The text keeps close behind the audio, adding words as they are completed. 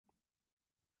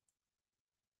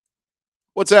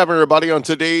What's happening, everybody? On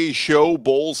today's show,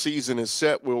 bowl season is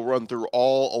set. We'll run through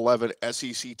all 11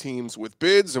 SEC teams with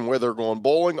bids and where they're going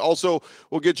bowling. Also,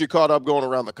 we'll get you caught up going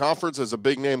around the conference as a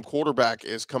big-name quarterback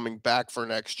is coming back for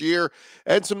next year.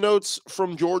 And some notes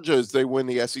from Georgia as they win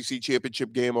the SEC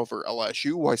championship game over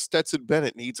LSU, why Stetson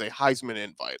Bennett needs a Heisman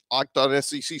invite. Locked on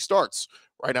SEC starts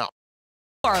right now.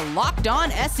 You are Locked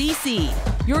On SEC,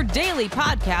 your daily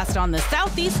podcast on the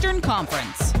Southeastern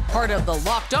Conference. Part of the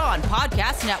Locked On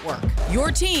Podcast Network, your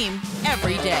team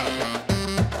every day.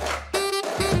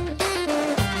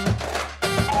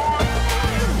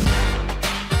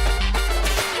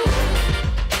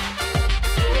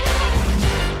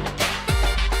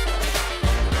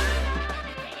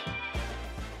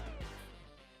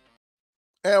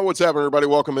 And what's happening, everybody?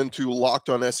 Welcome into Locked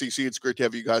On SEC. It's great to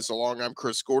have you guys along. I'm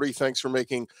Chris Gordy. Thanks for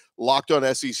making Locked On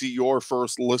SEC your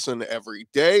first listen every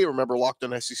day. Remember, Locked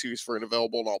On SEC is free and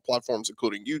available on all platforms,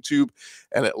 including YouTube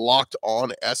and at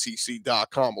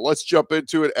lockedonsec.com. Well, let's jump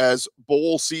into it as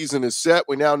bowl season is set.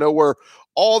 We now know where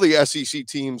all the SEC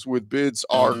teams with bids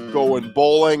are going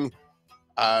bowling.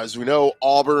 As we know,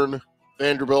 Auburn,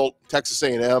 Vanderbilt, Texas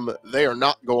A&M, they are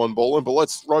not going bowling. But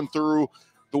let's run through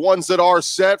the ones that are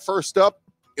set. First up,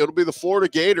 it'll be the Florida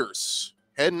Gators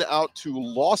heading out to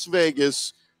Las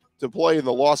Vegas to play in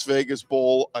the Las Vegas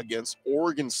Bowl against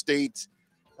Oregon State.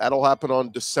 That'll happen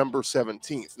on December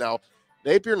 17th. Now,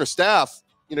 Napier and the staff,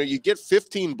 you get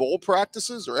 15 bowl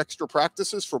practices or extra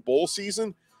practices for bowl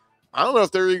season. I don't know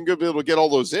if they're even going to be able to get all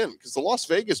those in because the Las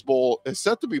Vegas Bowl is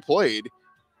set to be played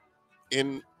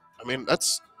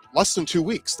that's less than 2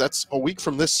 weeks. That's a week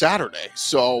from this Saturday.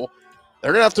 So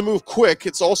they're going to have to move quick.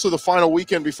 It's also the final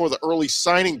weekend before the early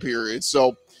signing period.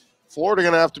 So Florida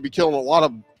going to have to be killing a lot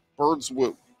of birds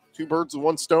with two birds with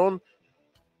one stone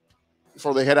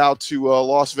before they head out to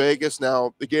Las Vegas.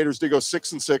 Now, the Gators did go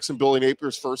 6-6 in Billy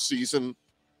Napier's first season.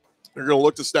 They're going to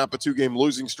look to snap a 2-game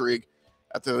losing streak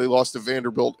after they lost to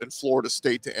Vanderbilt and Florida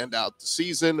State to end out the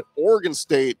season. Oregon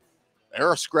State,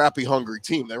 they're a scrappy, hungry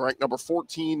team. They ranked number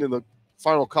 14 in the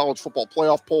final college football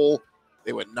playoff poll.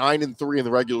 They went 9-3 in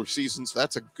the regular season, so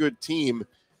that's a good team.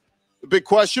 The big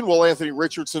question, will Anthony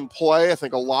Richardson play? I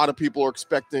think a lot of people are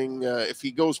expecting if he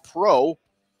goes pro,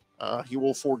 he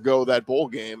will forego that bowl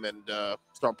game and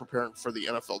start preparing for the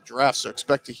NFL draft. So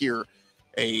expect to hear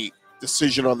a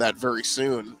decision on that very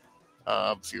soon.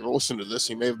 If you're listening to this,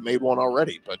 he may have made one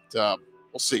already, but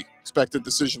we'll see. Expect a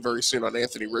decision very soon on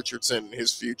Anthony Richardson and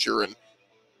his future and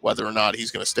whether or not he's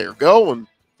going to stay or go. And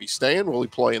he's staying, will he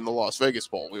play in the Las Vegas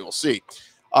Bowl? We will see.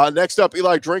 Next up,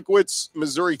 Eli Drinkwitz,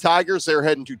 Missouri Tigers. They're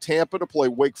heading to Tampa to play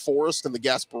Wake Forest in the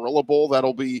Gasparilla Bowl.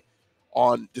 That'll be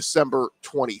on December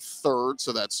 23rd,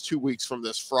 so that's 2 weeks from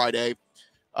this Friday.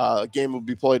 Game will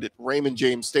be played at Raymond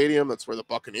James Stadium. That's where the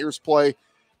Buccaneers play.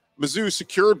 Mizzou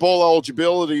secured bowl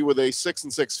eligibility with a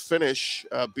 6-6 finish,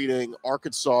 beating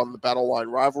Arkansas in the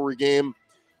BetOnline rivalry game.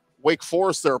 Wake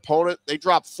Forest, their opponent, they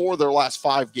dropped 4 of their last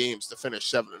 5 games to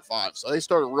finish 7-5. So they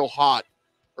started real hot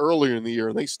earlier in the year,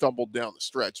 and they stumbled down the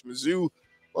stretch. Mizzou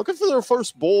looking for their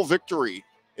first bowl victory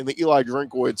in the Eli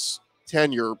Drinkwitz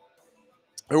tenure.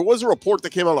 There was a report that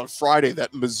came out on Friday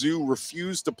that Mizzou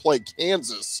refused to play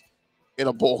Kansas in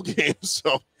a bowl game.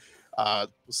 So it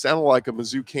sounded like a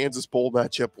Mizzou-Kansas bowl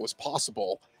matchup was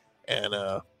possible. And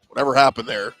whatever happened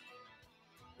there,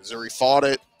 Missouri fought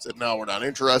it, said, no, we're not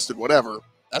interested, whatever.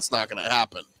 That's not going to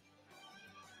happen.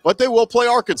 But they will play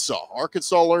Arkansas.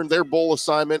 Arkansas learned their bowl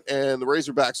assignment, and the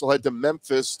Razorbacks will head to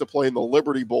Memphis to play in the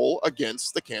Liberty Bowl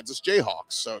against the Kansas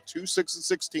Jayhawks. So 2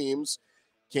 6-6 teams.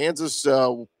 Kansas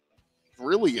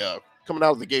really coming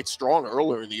out of the gate strong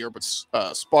earlier in the year, but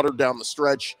sputtered down the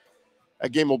stretch.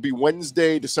 That game will be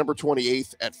Wednesday, December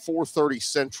 28th at 4:30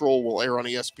 Central. Will air on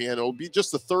ESPN. It will be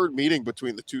just the third meeting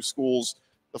between the two schools,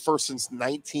 the first since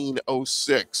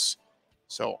 1906.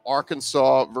 So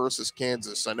Arkansas versus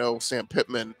Kansas. I know Sam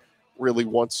Pittman really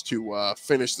wants to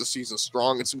finish the season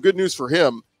strong. And some good news for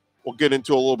him, we'll get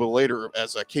into a little bit later,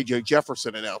 as KJ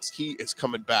Jefferson announced he is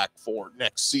coming back for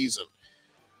next season.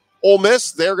 Ole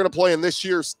Miss, they're going to play in this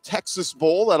year's Texas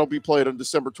Bowl. That'll be played on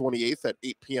December 28th at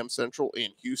 8 p.m. Central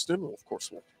in Houston. Well, of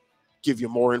course, we'll give you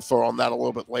more info on that a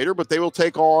little bit later. But they will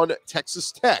take on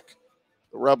Texas Tech.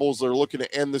 The Rebels are looking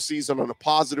to end the season on a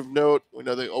positive note. We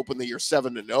know they opened the year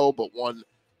 7-0, but won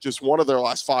just one of their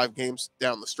last 5 games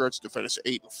down the stretch to finish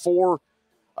 8-4.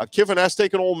 Kiffin has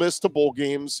taken Ole Miss to bowl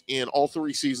games in all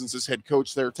 3 seasons as head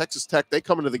coach there. Texas Tech, they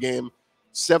come into the game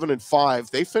 7-5.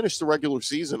 They finished the regular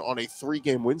season on a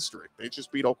 3-game win streak. They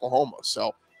just beat Oklahoma.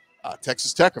 So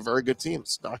Texas Tech, a very good team.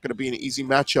 It's not going to be an easy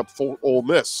matchup for Ole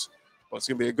Miss, but it's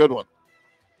going to be a good one.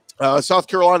 South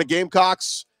Carolina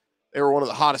Gamecocks, They were one of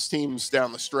the hottest teams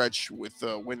down the stretch with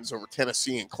wins over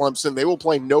Tennessee and Clemson. They will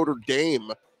play Notre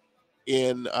Dame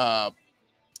in the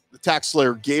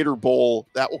TaxSlayer Gator Bowl.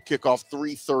 That will kick off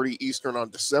 3:30 Eastern on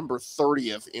December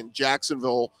 30th in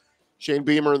Jacksonville. Shane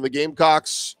Beamer and the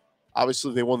Gamecocks,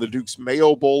 obviously they won the Duke's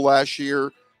Mayo Bowl last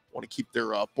year. Want to keep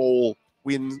their bowl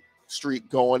win streak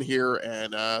going here.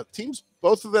 And teams,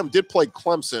 both of them did play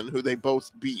Clemson, who they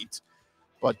both beat.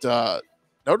 But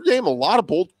Notre Dame, a lot of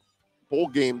bowl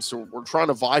games, so we're trying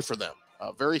to vie for them.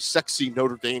 A very sexy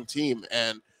Notre Dame team,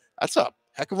 and that's a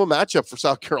heck of a matchup for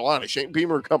South Carolina. Shane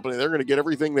Beamer and company, they're going to get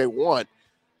everything they want.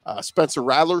 Spencer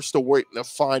Rattler still waiting to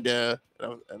find an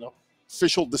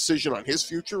official decision on his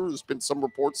future. There's been some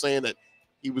reports saying that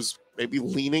he was maybe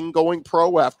leaning going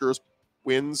pro after his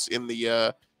wins in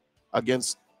the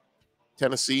against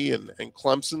Tennessee and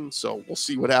Clemson. So we'll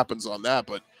see what happens on that.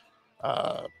 But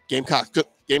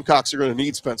Gamecocks are going to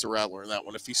need Spencer Rattler in that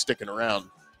one if he's sticking around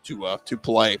to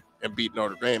play and beat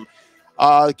Notre Dame.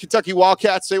 Kentucky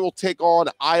Wildcats, they will take on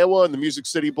Iowa in the Music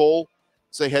City Bowl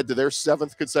as they head to their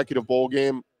 7th consecutive bowl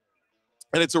game.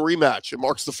 And it's a rematch. It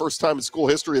marks the first time in school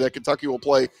history that Kentucky will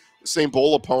play the same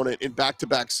bowl opponent in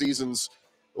back-to-back seasons.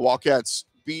 The Wildcats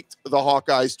beat the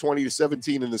Hawkeyes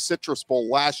 20-17 in the Citrus Bowl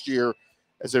last year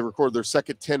as they recorded their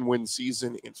second 10-win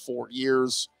season in 4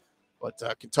 years. But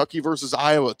Kentucky versus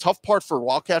Iowa, tough part for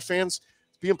Wildcat fans,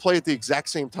 it's being played at the exact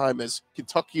same time as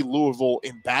Kentucky-Louisville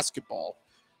in basketball.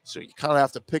 So you kind of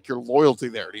have to pick your loyalty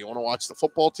there. Do you want to watch the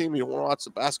football team? Do you want to watch the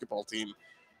basketball team?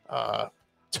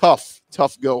 Tough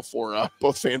go for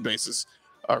both fan bases,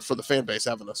 or for the fan base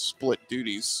having to split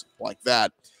duties like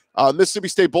that. Mississippi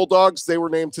State Bulldogs, they were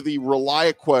named to the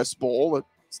ReliaQuest Bowl.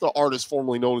 It's the artist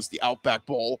formerly known as the Outback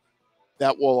Bowl.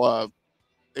 That will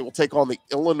they will take on the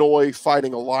Illinois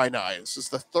Fighting Illini. This is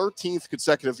the 13th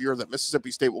consecutive year that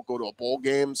Mississippi State will go to a bowl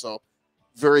game, so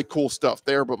very cool stuff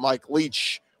there. But Mike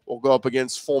Leach will go up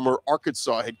against former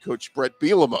Arkansas head coach Brett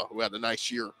Bielema, who had a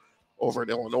nice year over at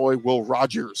Illinois. Will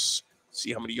Rogers,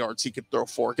 see how many yards he can throw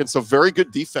for against a very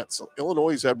good defense. So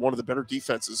Illinois has had one of the better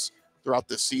defenses throughout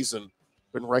this season.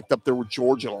 Been ranked up there with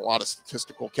Georgia in a lot of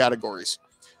statistical categories.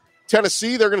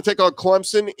 Tennessee, they're going to take on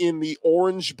Clemson in the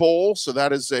Orange Bowl. So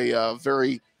that is a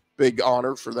very big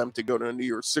honor for them to go to a New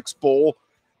Year's Six Bowl.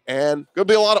 And going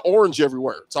to be a lot of orange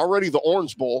everywhere. It's already the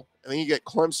Orange Bowl. And then you get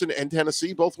Clemson and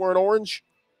Tennessee both wearing orange.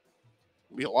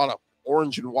 It'll be a lot of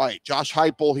orange and white. Josh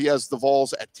Heupel, he has the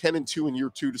Vols at 10-2 in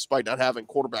year 2, despite not having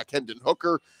quarterback Hendon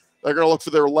Hooker. They're going to look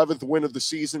for their 11th win of the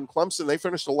season. Clemson, they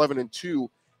finished 11-2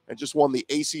 and just won the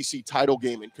ACC title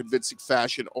game in convincing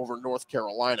fashion over North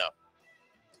Carolina.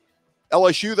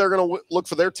 LSU, they're going to look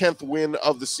for their 10th win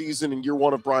of the season in year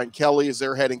 1 of Brian Kelly as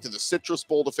they're heading to the Citrus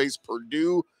Bowl to face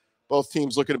Purdue. Both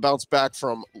teams looking to bounce back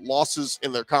from losses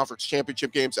in their conference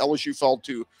championship games. LSU fell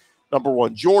to number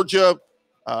 1 Georgia.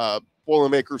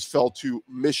 Boilermakers fell to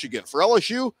Michigan. For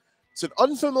LSU, it's an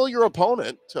unfamiliar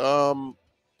opponent. They've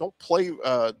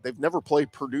never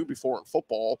played Purdue before in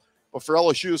football. But for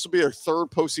LSU, this will be their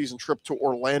 3rd postseason trip to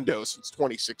Orlando since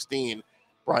 2016.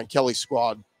 Brian Kelly's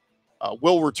squad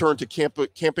will return to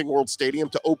Camping World Stadium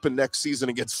to open next season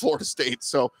against Florida State.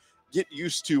 So get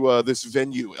used to this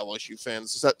venue, LSU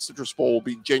fans. That Citrus Bowl will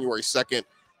be January 2nd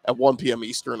at 1 p.m.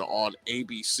 Eastern on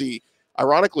ABC.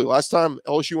 Ironically, last time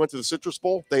LSU went to the Citrus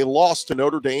Bowl, they lost to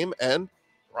Notre Dame and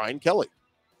Brian Kelly,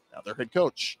 now their head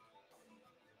coach.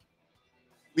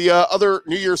 The other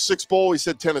New Year's Six Bowl, we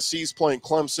said Tennessee's playing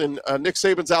Clemson. Nick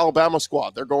Saban's Alabama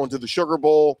squad, they're going to the Sugar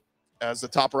Bowl as the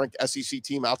top-ranked SEC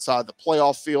team outside the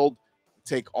playoff field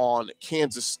to take on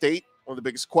Kansas State. One of the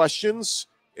biggest questions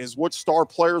is what star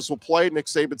players will play. Nick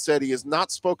Saban said he has not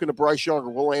spoken to Bryce Young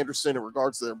or Will Anderson in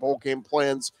regards to their bowl game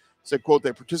plans. He said, quote,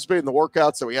 they participated in the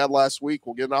workouts that we had last week.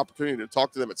 We'll get an opportunity to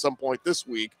talk to them at some point this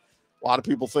week. A lot of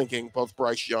people thinking both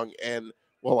Bryce Young and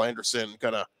Will Anderson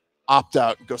going to opt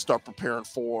out and go start preparing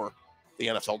for the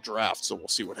NFL draft. So we'll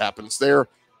see what happens there.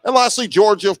 And lastly,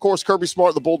 Georgia, of course, Kirby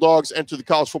Smart, the Bulldogs enter the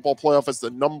college football playoff as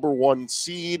the number 1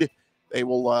 seed. They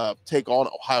will take on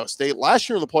Ohio State. Last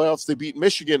year in the playoffs, they beat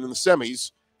Michigan in the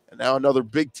semis, and now another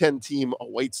Big Ten team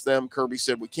awaits them. Kirby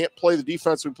said, we can't play the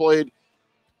defense we played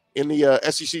in the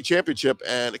SEC championship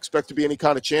and expect to be any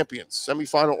kind of champions,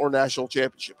 semifinal or national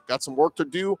championship. Got some work to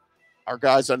do. Our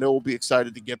guys, I know, will be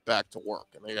excited to get back to work.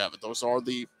 And there you have it. Those are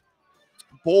the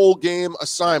bowl game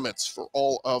assignments for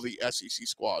all of the SEC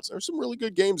squads. There's some really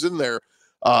good games in there,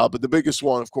 but the biggest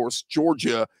one, of course,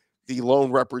 Georgia, the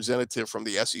lone representative from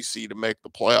the SEC to make the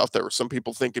playoff. There were some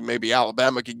people thinking maybe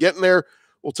Alabama could get in there.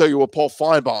 We'll tell you what Paul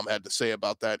Feinbaum had to say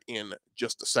about that in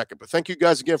just a second. But thank you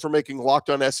guys again for making Locked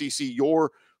On SEC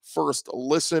your first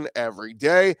listen every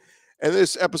day. And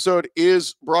this episode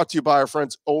is brought to you by our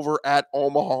friends over at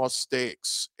Omaha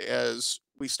Steaks. As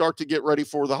we start to get ready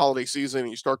for the holiday season and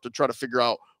you start to try to figure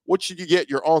out what should you get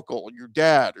your uncle, your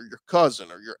dad, or your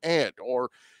cousin, or your aunt,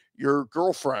 or your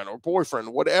girlfriend or boyfriend,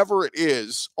 whatever it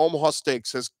is, Omaha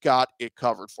Steaks has got it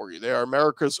covered for you. They are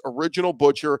America's original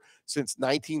butcher since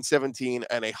 1917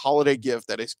 and a holiday gift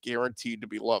that is guaranteed to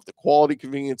be loved. The quality,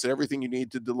 convenience, and everything you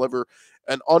need to deliver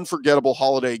an unforgettable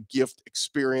holiday gift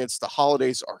experience. The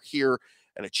holidays are here,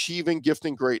 and achieving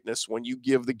gifting greatness when you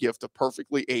give the gift of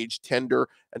perfectly aged, tender,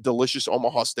 and delicious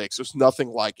Omaha steaks. There's nothing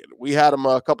like it. We had them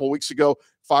a couple of weeks ago,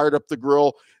 fired up the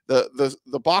grill.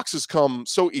 The boxes come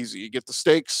so easy. You get the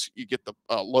steaks, you get the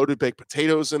loaded baked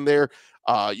potatoes in there.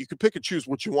 You can pick and choose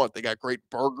what you want. They got great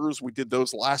burgers. We did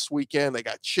those last weekend. They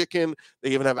got chicken.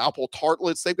 They even have apple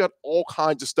tartlets. They've got all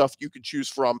kinds of stuff you can choose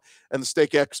from. And the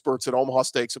steak experts at Omaha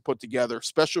Steaks have put together a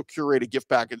special curated gift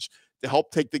package to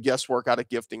help take the guesswork out of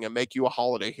gifting and make you a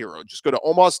holiday hero. Just go to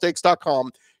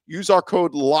omahasteaks.com. Use our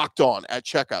code LOCKEDON at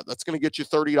checkout. That's going to get you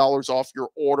 $30 off your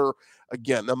order.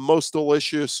 Again, the most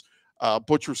delicious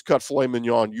butcher's cut filet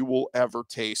mignon you will ever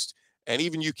taste. And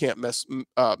even you can't mess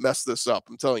this up.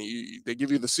 I'm telling you, they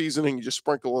give you the seasoning, you just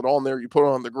sprinkle it on there, you put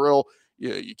it on the grill,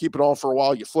 you keep it on for a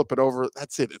while, you flip it over.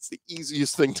 That's it. It's the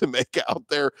easiest thing to make out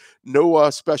there. No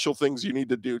special things you need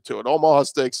to do to it. Omaha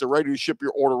Steaks, they're ready to ship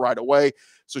your order right away.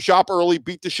 So shop early,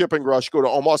 beat the shipping rush. Go to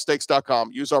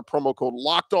omahasteaks.com. Use our promo code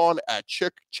LOCKEDON at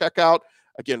checkout.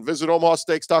 Again, visit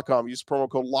omahasteaks.com. Use promo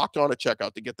code LOCKEDON at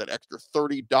checkout to get that extra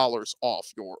 $30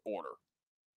 off your order.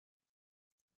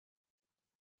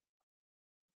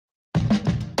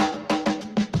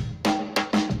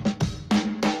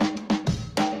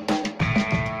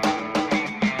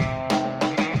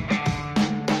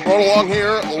 Going along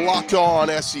here, Locked On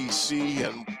SEC,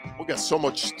 and we got so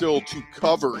much still to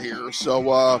cover here.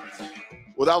 So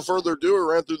without further ado,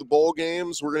 we ran through the bowl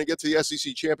games. We're going to get to the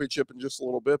SEC championship in just a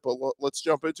little bit, but let's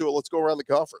jump into it. Let's go around the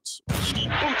conference. Boots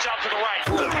out to the right.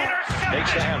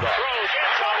 Takes the handoff.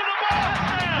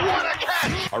 What a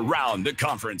catch! Around the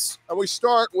conference. And we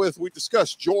start with, we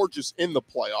discussed Georgia's in the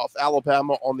playoff.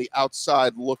 Alabama on the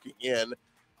outside looking in,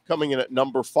 coming in at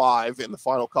number 5 in the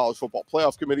final college football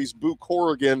playoff committees. Boo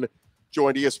Corrigan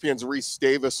joined ESPN's Reese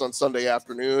Davis on Sunday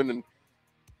afternoon and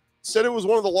said it was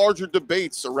one of the larger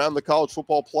debates around the college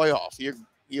football playoff.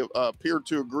 He appeared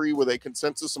to agree with a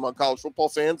consensus among college football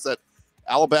fans that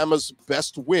Alabama's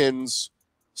best wins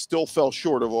still fell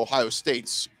short of Ohio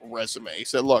State's resume. He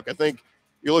said, look, I think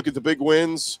you look at the big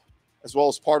wins as well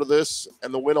as part of this,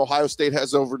 and the win Ohio State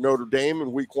has over Notre Dame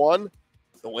in week 1,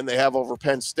 the win they have over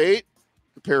Penn State,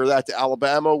 compare that to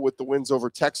Alabama with the wins over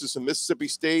Texas and Mississippi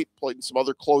State, played in some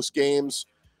other close games.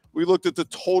 We looked at the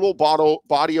total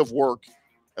body of work,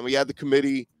 and we had the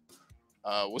committee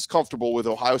was comfortable with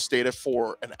Ohio State at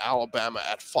 4 and Alabama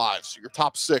at 5. So your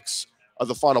top 6 of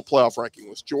the final playoff ranking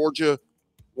was Georgia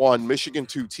 1, Michigan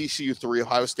 2, TCU 3,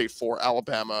 Ohio State 4,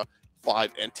 Alabama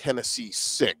 5, and Tennessee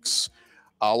 6.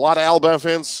 A lot of Alabama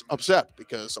fans upset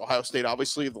because Ohio State,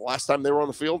 obviously, the last time they were on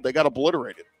the field, they got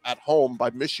obliterated at home by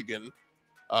Michigan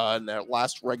in that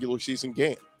last regular season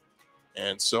game.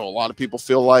 And so a lot of people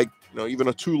feel like, even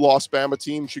a 2-loss Bama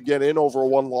team should get in over a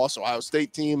 1-loss Ohio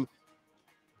State team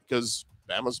because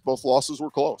Bama's both losses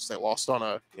were close. They lost on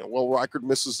a, Will Reichard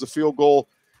misses the field goal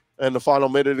in the final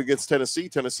minute against Tennessee.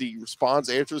 Tennessee responds,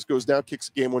 answers, goes down, kicks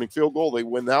a game-winning field goal. They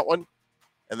win that one.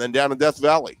 And then down in Death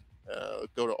Valley,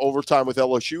 go to overtime with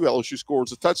LSU. LSU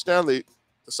scores a touchdown. They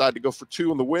decide to go for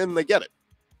 2 in the win. They get it.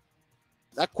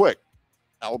 That quick.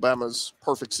 Alabama's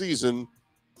perfect season,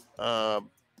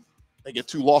 they get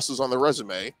 2 losses on their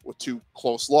resume with 2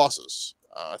 close losses.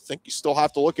 I think you still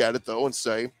have to look at it, though, and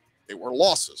say they were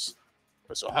losses.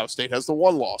 So Ohio State has the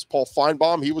 1 loss. Paul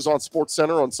Feinbaum, he was on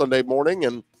SportsCenter on Sunday morning,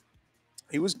 and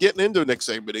he was getting into Nick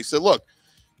Saban. He said, look,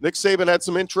 Nick Saban had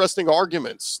some interesting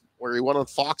arguments where he went on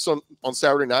Fox on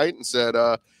Saturday night and said,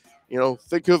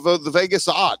 think of the Vegas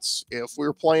odds. If we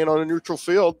were playing on a neutral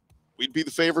field, we'd be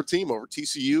the favorite team over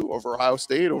TCU, over Ohio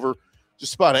State, over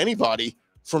just about anybody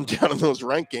from down in those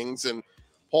rankings. And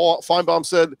Paul Feinbaum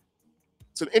said,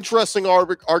 it's an interesting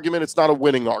argument. It's not a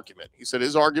winning argument. He said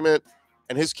his argument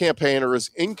and his campaign are as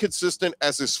inconsistent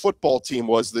as his football team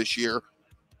was this year.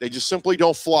 They just simply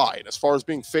don't fly. And as far as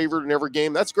being favored in every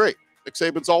game, that's great. Nick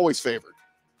Saban's always favored.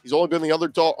 He's only been the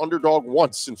underdog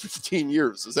once in 15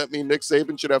 years. Does that mean Nick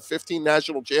Saban should have 15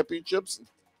 national championships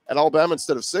at Alabama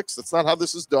instead of 6? That's not how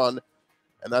this is done.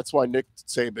 And that's why Nick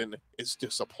Saban is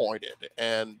disappointed.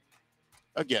 And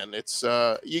again, it's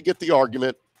you get the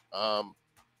argument.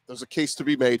 There's a case to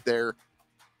be made there.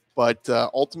 But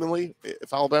ultimately,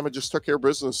 if Alabama just took care of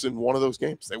business in one of those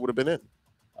games, they would have been in.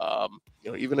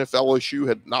 Even if LSU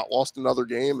had not lost another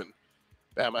game and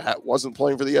Bama wasn't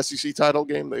playing for the SEC title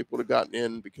game, they would have gotten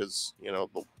in because, the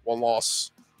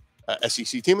one-loss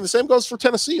SEC team. And the same goes for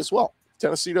Tennessee as well. If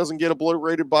Tennessee doesn't get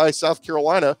obliterated by South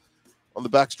Carolina on the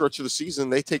backstretch of the season,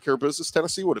 they take care of business.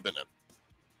 Tennessee would have been in.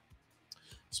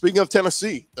 Speaking of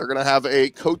Tennessee, they're going to have a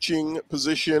coaching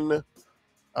position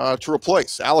to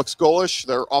replace Alex Golesh,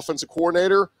 their offensive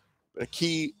coordinator, a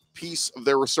key piece of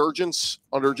their resurgence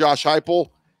under Josh Heupel.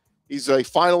 He's a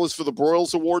finalist for the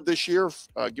Broyles Award this year,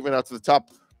 given out to the top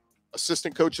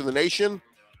assistant coach in the nation,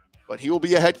 but he will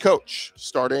be a head coach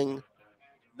starting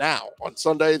now. On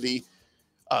Sunday, the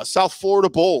South Florida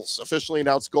Bulls officially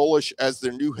announced Golesh as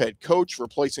their new head coach,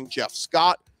 replacing Jeff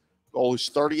Scott.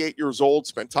 Golesh, 38 years old,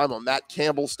 spent time on Matt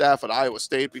Campbell's staff at Iowa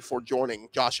State before joining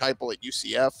Josh Heupel at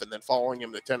UCF and then following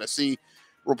him to Tennessee.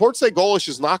 Reports say Golesh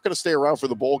is not going to stay around for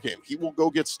the bowl game. He will go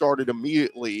get started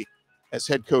immediately as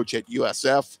head coach at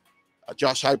USF.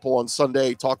 Josh Heupel on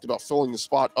Sunday talked about filling the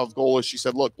spot of Golesh. He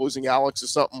said, look, losing Alex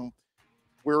is something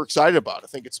we're excited about. I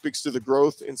think it speaks to the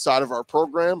growth inside of our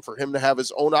program. For him to have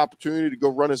his own opportunity to go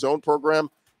run his own program,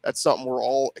 that's something we're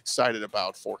all excited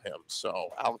about for him. So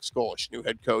Alex Golesh, new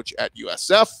head coach at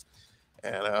USF.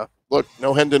 And look,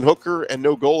 no Hendon Hooker and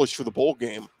no Golesh for the bowl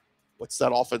game. What's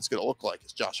that offense going to look like?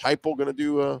 Is Josh Heupel going to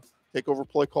do take over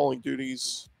play calling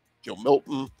duties? Joe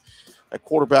Milton at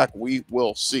quarterback? We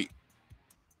will see.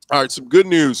 All right, some good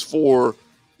news for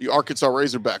the Arkansas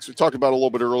Razorbacks. We talked about it a little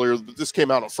bit earlier, but this came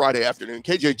out on Friday afternoon.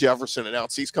 KJ Jefferson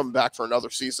announced he's coming back for another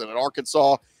season at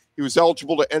Arkansas. He was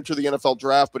eligible to enter the NFL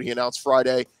draft, but he announced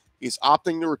Friday he's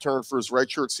opting to return for his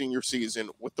redshirt senior season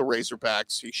with the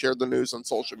Razorbacks. He shared the news on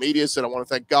social media, said, I want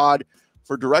to thank God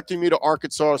for directing me to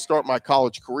Arkansas to start my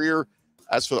college career.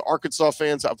 As for the Arkansas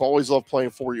fans, I've always loved playing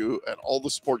for you, and all the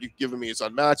support you've given me is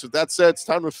unmatched. With that said, it's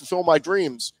time to fulfill my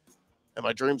dreams. And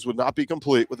my dreams would not be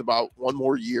complete with about one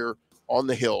more year on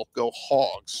the hill. Go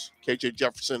Hogs. KJ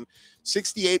Jefferson,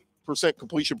 68%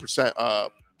 completion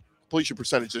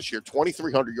percentage this year,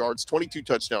 2,300 yards, 22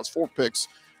 touchdowns, 4 picks.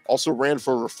 Also ran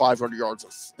for over 500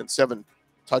 yards and 7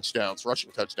 touchdowns,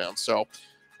 rushing touchdowns. So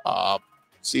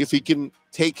see if he can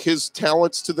take his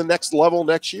talents to the next level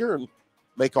next year and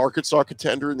make Arkansas a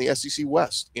contender in the SEC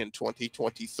West in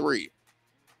 2023.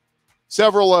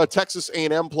 Several Texas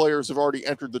A&M players have already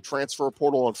entered the transfer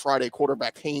portal on Friday.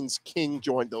 Quarterback Haynes King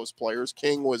joined those players.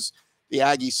 King was the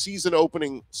Aggie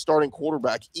season-opening starting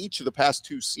quarterback each of the past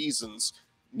 2 seasons.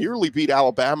 Nearly beat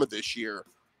Alabama this year,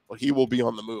 but he will be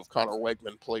on the move. Connor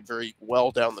Wegman played very well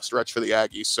down the stretch for the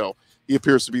Aggies, so he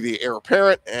appears to be the heir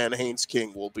apparent, and Haynes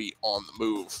King will be on the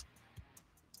move.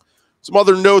 Some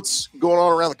other notes going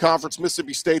on around the conference.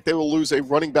 Mississippi State, they will lose a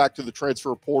running back to the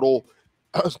transfer portal.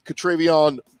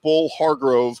 Catravion Bull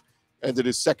Hargrove ended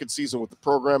his second season with the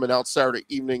program, announced Saturday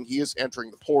evening he is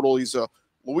entering the portal. He's a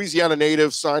Louisiana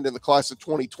native, signed in the class of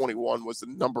 2021, was the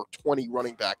number 20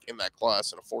 running back in that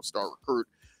class and a 4-star recruit.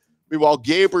 Meanwhile,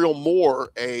 Gabriel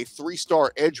Moore, a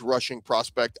 3-star edge rushing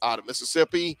prospect out of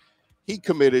Mississippi, he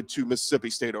committed to Mississippi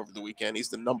State over the weekend. He's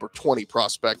the number 20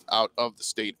 prospect out of the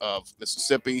state of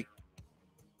Mississippi.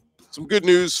 Some good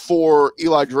news for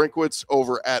Eli Drinkwitz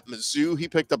over at Mizzou. He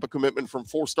picked up a commitment from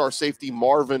 4-star safety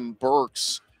Marvin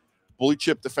Burks, blue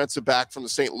chip defensive back from the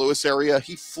St. Louis area.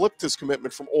 He flipped his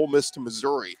commitment from Ole Miss to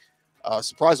Missouri.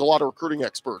 Surprised a lot of recruiting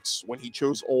experts when he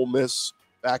chose Ole Miss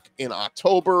back in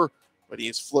October, but he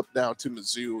has flipped now to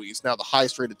Mizzou. He's now the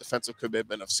highest rated defensive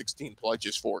commitment of 16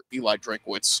 pledges for Eli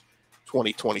Drinkwitz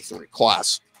 2023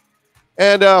 class.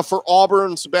 And for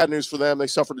Auburn, some bad news for them. They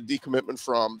suffered a decommitment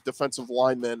from defensive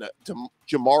lineman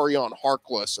Jamarion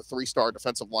Harkless, a 3-star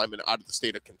defensive lineman out of the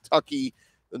state of Kentucky,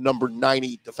 the number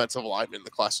 90 defensive lineman in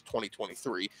the class of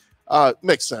 2023.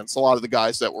 Makes sense. A lot of the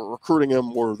guys that were recruiting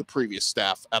him were the previous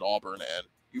staff at Auburn, and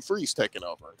Hugh Freeze taking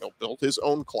over. And he'll build his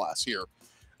own class here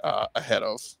ahead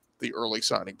of the early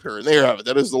signing period. And there you have it.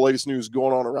 That is the latest news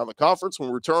going on around the conference. When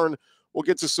we return, we'll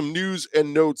get to some news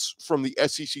and notes from the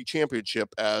SEC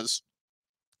Championship, as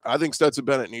I think Stetson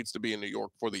Bennett needs to be in New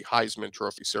York for the Heisman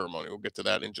Trophy ceremony. We'll get to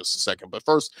that in just a second. But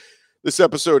first, this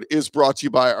episode is brought to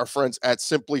you by our friends at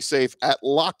SimpliSafe at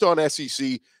Locked On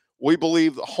SEC. We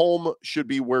believe the home should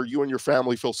be where you and your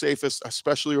family feel safest,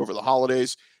 especially over the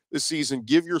holidays. This season,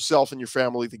 give yourself and your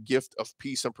family the gift of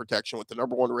peace and protection with the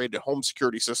 #1 rated home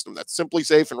security system. That's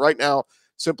SimpliSafe. And right now,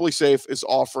 SimpliSafe is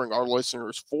offering our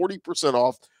listeners 40%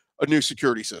 off a new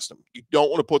security system. You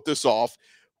don't want to put this off.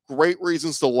 Great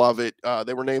reasons to love it.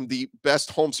 They were named the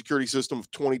best home security system of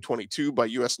 2022 by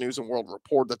U.S. News and World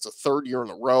Report. That's a 3rd year in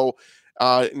a row.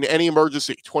 In any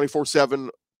emergency, 24/7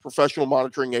 professional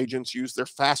monitoring agents use their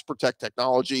Fast Protect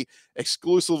technology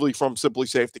exclusively from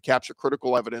SimpliSafe to capture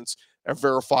critical evidence and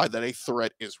verify that a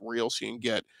threat is real, so you can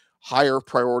get higher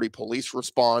priority police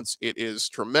response. It is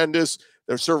tremendous.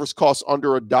 Their service costs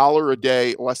under $1 a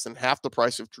day, less than half the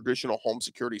price of traditional home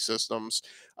security systems.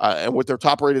 And with their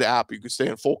top-rated app, you can stay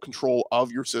in full control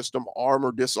of your system, arm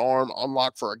or disarm,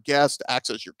 unlock for a guest,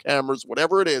 access your cameras,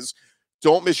 whatever it is.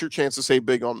 Don't miss your chance to save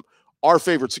big on our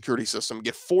favorite security system.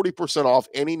 Get 40% off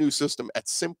any new system at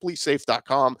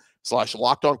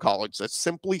simplisafe.com/lockedoncollege. That's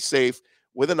SimpliSafe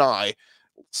with an I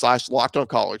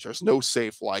 /lockedoncollege. There's no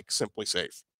safe like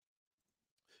SimpliSafe.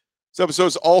 This episode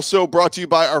is also brought to you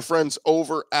by our friends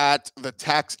over at the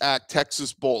Tax Act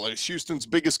Texas Bowl. It is Houston's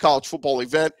biggest college football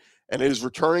event, and it is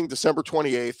returning December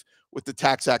 28th with the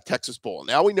Tax Act Texas Bowl.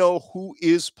 Now we know who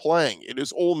is playing. It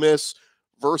is Ole Miss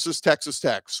versus Texas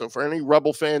Tech. So for any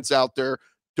Rebel fans out there,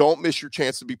 don't miss your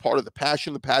chance to be part of the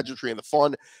passion, the pageantry, and the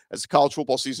fun as the college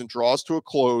football season draws to a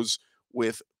close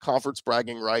with conference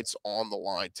bragging rights on the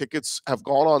line. Tickets have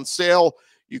gone on sale.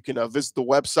 You can visit the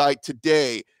website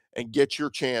today and get your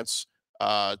chance.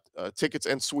 Tickets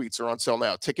and suites are on sale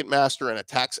now. Ticketmaster and at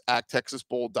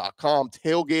taxacttexasbowl.com.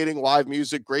 Tailgating, live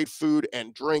music, great food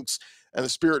and drinks, and the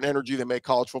spirit and energy that make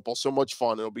college football so much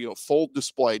fun. It'll be a full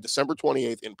display December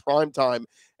 28th in prime time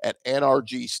at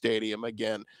NRG Stadium.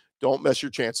 Again, don't miss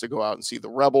your chance to go out and see the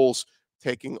Rebels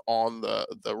taking on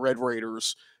the Red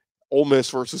Raiders. Ole Miss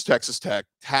versus Texas Tech.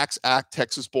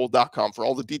 Taxacttexasbowl.com for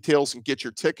all the details and get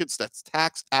your tickets. That's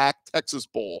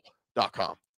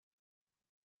taxacttexasbowl.com.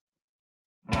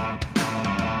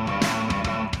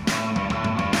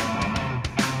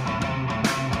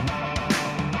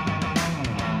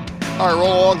 All right,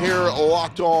 roll along here,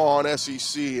 Locked On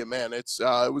SEC. And man, it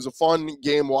was a fun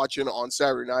game watching on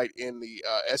Saturday night in the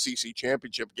SEC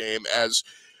championship game as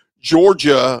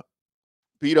Georgia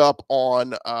beat up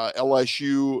on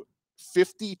LSU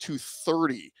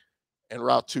 50-30 en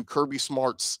route to Kirby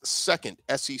Smart's second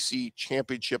SEC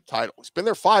championship title. He's been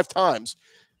there 5 times.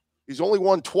 He's only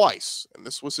won twice, and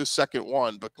this was his second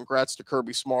one. But congrats to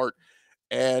Kirby Smart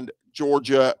and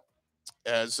Georgia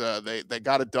as they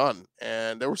got it done.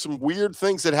 And there were some weird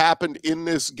things that happened in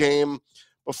this game.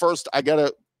 But first, I got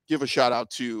to give a shout-out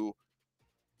to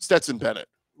Stetson Bennett,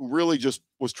 who really just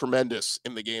was tremendous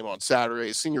in the game on Saturday.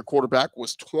 His senior quarterback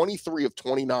was 23 of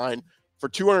 29 for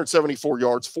 274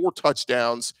 yards, 4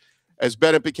 touchdowns, as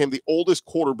Bennett became the oldest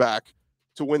quarterback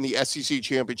to win the SEC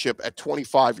championship at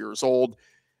 25 years old.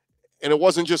 And it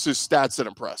wasn't just his stats that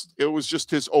impressed. It was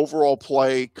just his overall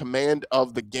play, command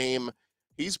of the game.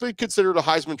 He's been considered a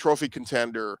Heisman Trophy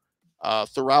contender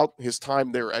throughout his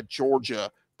time there at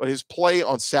Georgia. But his play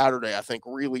on Saturday, I think,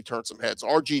 really turned some heads.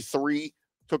 RG3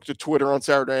 took to Twitter on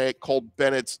Saturday, called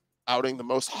Bennett's outing the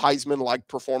most Heisman-like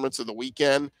performance of the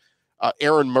weekend.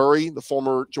 Aaron Murray, the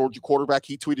former Georgia quarterback,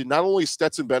 he tweeted, not only is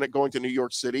Stetson Bennett going to New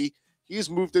York City, he's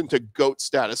moved into GOAT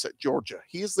status at Georgia.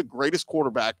 He is the greatest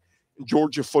quarterback in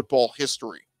Georgia football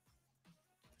history.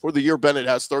 For the year, Bennett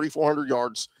has 3,400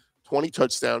 yards, 20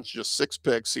 touchdowns, just 6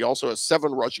 picks. He also has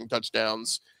 7 rushing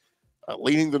touchdowns,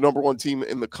 leading the number 1 team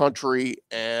in the country.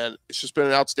 And it's just been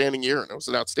an outstanding year. And it was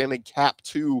an outstanding cap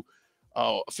to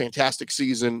a fantastic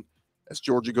season as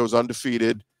Georgia goes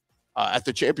undefeated. At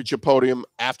the championship podium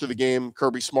after the game,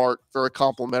 Kirby Smart, very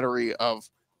complimentary of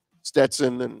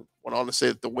Stetson, and went on to say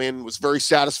that the win was very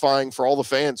satisfying for all the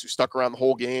fans who stuck around the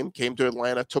whole game, came to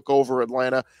Atlanta, took over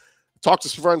Atlanta. Talked to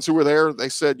some friends who were there. They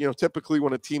said, typically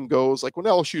when a team goes, like when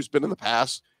LSU's been in the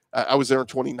past, I was there in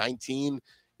 2019,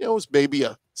 it was maybe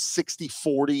a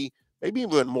 60-40, maybe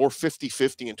even more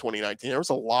 50-50 in 2019. There was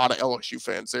a lot of LSU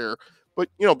fans there. But,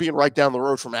 being right down the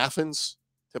road from Athens,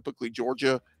 typically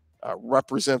Georgia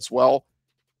represents well.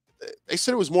 They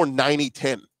said it was more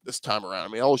 90-10 this time around. I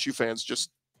mean, LSU fans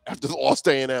just, after the loss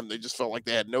to A&M, they just felt like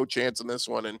they had no chance in this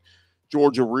one. And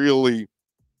Georgia really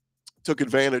took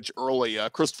advantage early.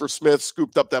 Christopher Smith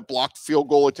scooped up that blocked field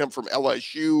goal attempt from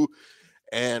LSU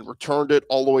and returned it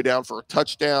all the way down for a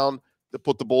touchdown that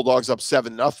put the Bulldogs up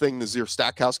 7-0. Nazir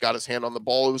Stackhouse got his hand on the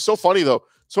ball. It was so funny, though.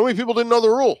 So many people didn't know the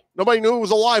rule. Nobody knew it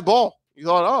was a live ball. You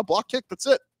thought, block kick, that's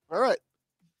it. All right.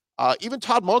 Even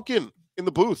Todd Monken in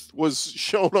the booth was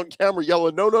shown on camera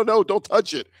yelling, no, don't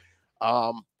touch it.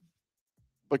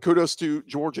 But kudos to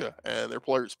Georgia and their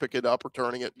players picking it up,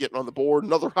 returning it, getting on the board.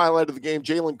 Another highlight of the game,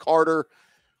 Jalen Carter,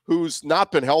 who's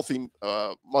not been healthy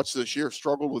much this year,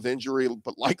 struggled with injury,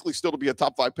 but likely still to be a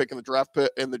top 5 pick in the draft.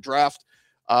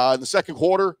 In the second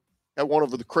quarter, had one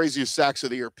of the craziest sacks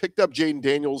of the year. Picked up Jaden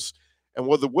Daniels, and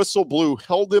when the whistle blew,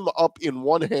 held him up in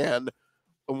one hand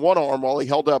and one arm while he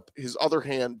held up his other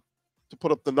hand to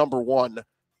put up the number 1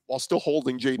 while still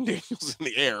holding Jaden Daniels in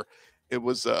the air. It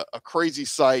was a crazy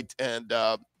sight. And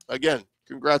again,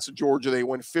 congrats to Georgia. They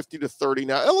win 50-30.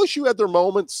 Now, LSU had their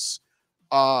moments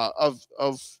of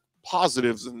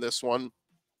positives in this one.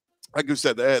 Like you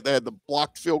said, they had the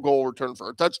blocked field goal return for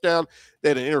a touchdown. They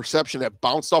had an interception that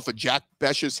bounced off of Jack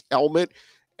Besh's helmet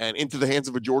and into the hands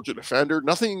of a Georgia defender.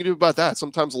 Nothing you can do about that.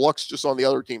 Sometimes luck's just on the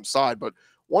other team's side. But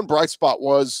one bright spot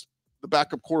was the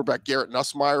backup quarterback, Garrett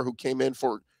Nussmeier, who came in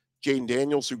for Jaden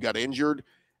Daniels, who got injured,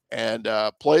 and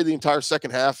played the entire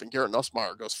second half. And Garrett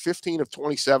Nussmeier goes 15 of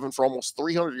 27 for almost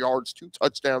 300 yards, 2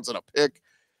 touchdowns, and a pick.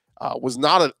 Was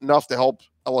not enough to help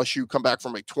LSU come back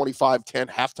from a 25-10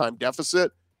 halftime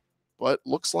deficit. But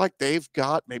looks like they've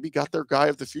maybe got their guy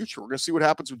of the future. We're going to see what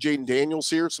happens with Jaden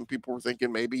Daniels here. Some people were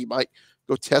thinking maybe he might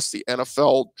go test the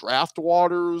NFL draft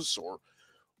waters or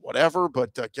whatever.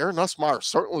 But Garrett Nussmeier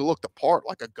certainly looked the part,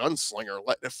 like a gunslinger,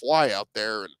 letting it fly out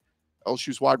there. And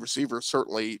LSU's wide receivers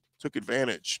certainly took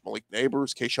advantage. Malik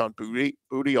Neighbors, Kayshon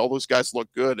Boutte, all those guys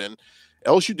look good. And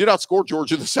LSU did outscore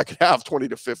Georgia in the second half,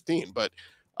 20-15. But,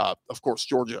 of course,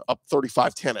 Georgia up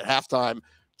 35-10 at halftime.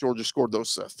 Georgia scored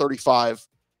those 35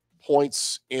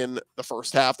 points in the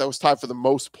first half. That was tied for the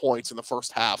most points in the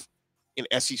first half in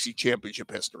SEC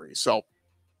championship history. So,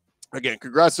 again,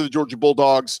 congrats to the Georgia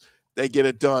Bulldogs. They get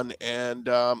it done. And,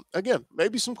 again,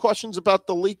 maybe some questions about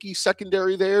the leaky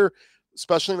secondary there,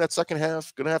 especially in that second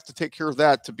half. Going to have to take care of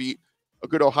that to beat a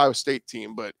good Ohio State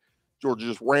team. But Georgia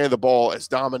just ran the ball as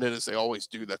dominant as they always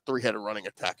do. That three-headed running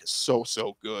attack is so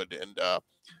good. And,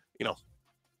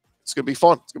 it's going to be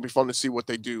fun. It's going to be fun to see what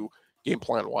they do game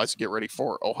plan-wise to get ready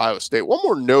for Ohio State. One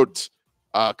more note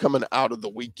coming out of the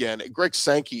weekend. Greg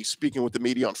Sankey, speaking with the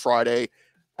media on Friday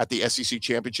at the SEC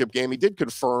championship game, he did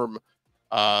confirm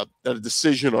that a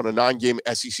decision on a 9-game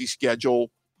SEC schedule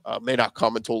may not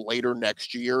come until later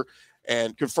next year,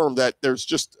 and confirmed that there's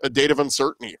just a date of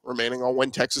uncertainty remaining on when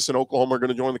Texas and Oklahoma are going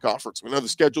to join the conference. We know the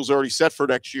schedule's already set for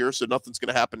next year, so nothing's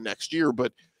going to happen next year,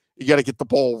 but you got to get the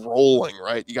ball rolling,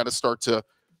 right? You got to start to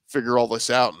figure all this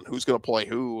out and who's going to play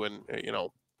who and,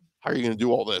 how are you going to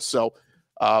do all this? So,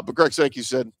 but Greg Sankey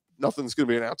said nothing's going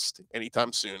to be announced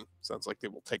anytime soon. Sounds like they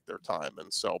will take their time.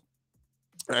 And so,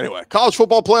 anyway, college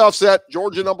football playoff set.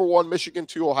 Georgia number 1, Michigan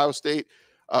 2, Ohio State,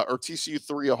 or TCU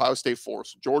 3, Ohio State 4.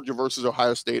 So Georgia versus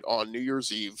Ohio State on New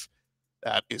Year's Eve.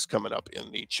 That is coming up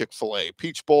in the Chick-fil-A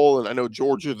Peach Bowl. And I know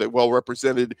Georgia, they well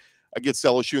represented against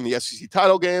LSU in the SEC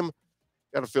title game.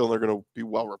 Got a feeling they're going to be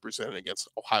well represented against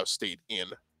Ohio State in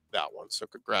that one. So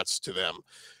congrats to them.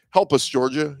 Help us,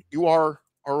 Georgia. You are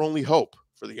our only hope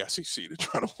for the SEC to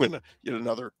try to win yet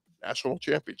another national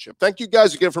championship. Thank you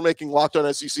guys again for making Locked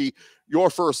On SEC your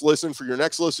first listen. For your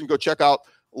next listen, go check out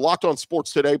Locked On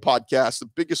Sports Today podcast, the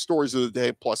biggest stories of the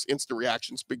day, plus instant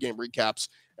reactions, big game recaps,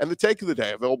 and the take of the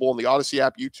day, available on the Odyssey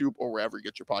app, YouTube, or wherever you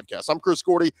get your podcasts. I'm Chris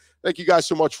Gordy. Thank you guys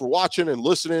so much for watching and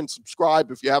listening.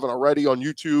 Subscribe if you haven't already on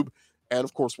YouTube, and,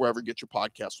 of course, wherever you get your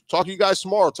podcasts. We'll talk to you guys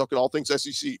tomorrow, talking all things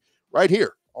SEC, right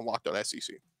here on Locked On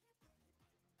SEC.